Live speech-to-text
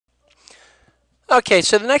Okay,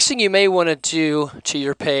 so the next thing you may want to do to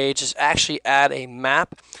your page is actually add a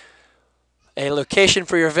map, a location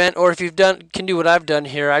for your event, or if can do what I've done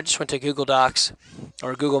here. I just went to Google Docs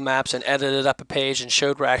or Google Maps and edited up a page and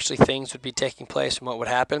showed where actually things would be taking place and what would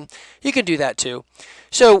happen. You can do that too.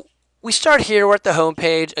 So we start here. We're at the home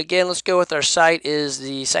page. Again, let's go with our site is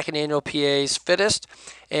the second annual PA's Fittest.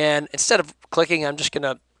 And instead of clicking, I'm just going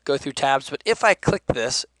to go through tabs. But if I click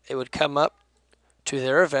this, it would come up to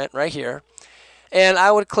their event right here. And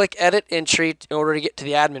I would click Edit Entry in order to get to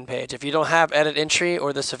the admin page. If you don't have Edit Entry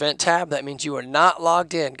or this event tab, that means you are not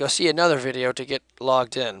logged in. Go see another video to get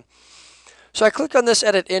logged in. So I click on this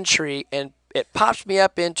Edit Entry and it pops me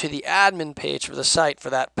up into the admin page for the site for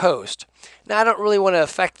that post. Now I don't really want to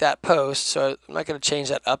affect that post, so I'm not going to change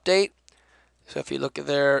that update. So if you look at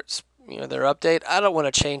their update, I don't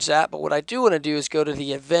want to change that, but what I do want to do is go to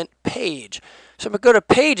the event page. So I'm going to go to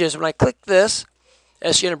Pages. When I click this,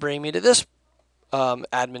 it's going to bring me to this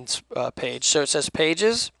admin's page. So it says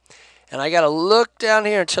Pages, and I got to look down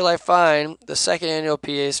here until I find the second annual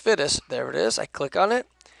PA's Fittest. There it is. I click on it.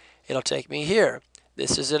 It'll take me here.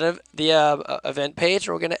 This is the event page,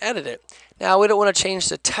 and we're going to edit it. Now, we don't want to change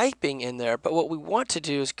the typing in there, but what we want to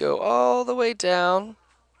do is go all the way down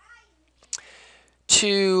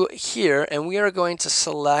to here, and we are going to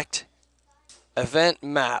select Event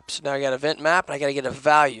Maps. Now, I got Event Map, and I got to get a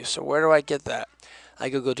value. So where do I get that? I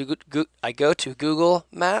go to Google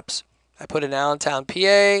Maps. I put in Allentown, PA.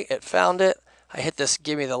 It found it. I hit this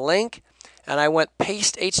give me the link, and I went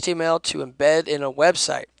paste HTML to embed in a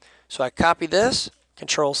website. So I copy this,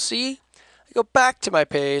 Control C. I go back to my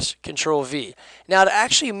page, Control V. Now to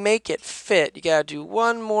actually make it fit, you gotta do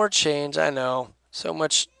one more change. I know, so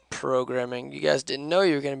much programming. You guys didn't know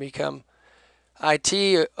you were gonna become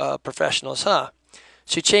IT professionals, huh?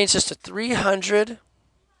 So you change this to 300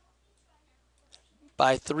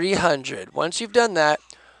 by 300. Once you've done that,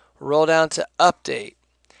 roll down to update.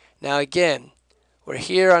 Now again, we're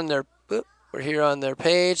here on their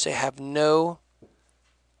page. They have no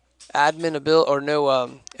admin ability or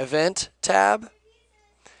no event tab.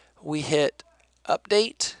 We hit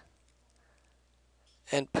update,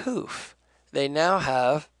 and poof, they now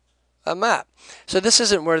have a map. So this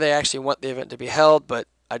isn't where they actually want the event to be held, but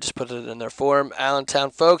I just put it in their form. Allentown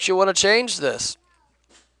folks, you want to change this.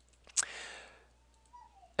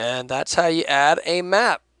 And that's how you add a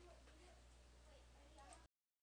map.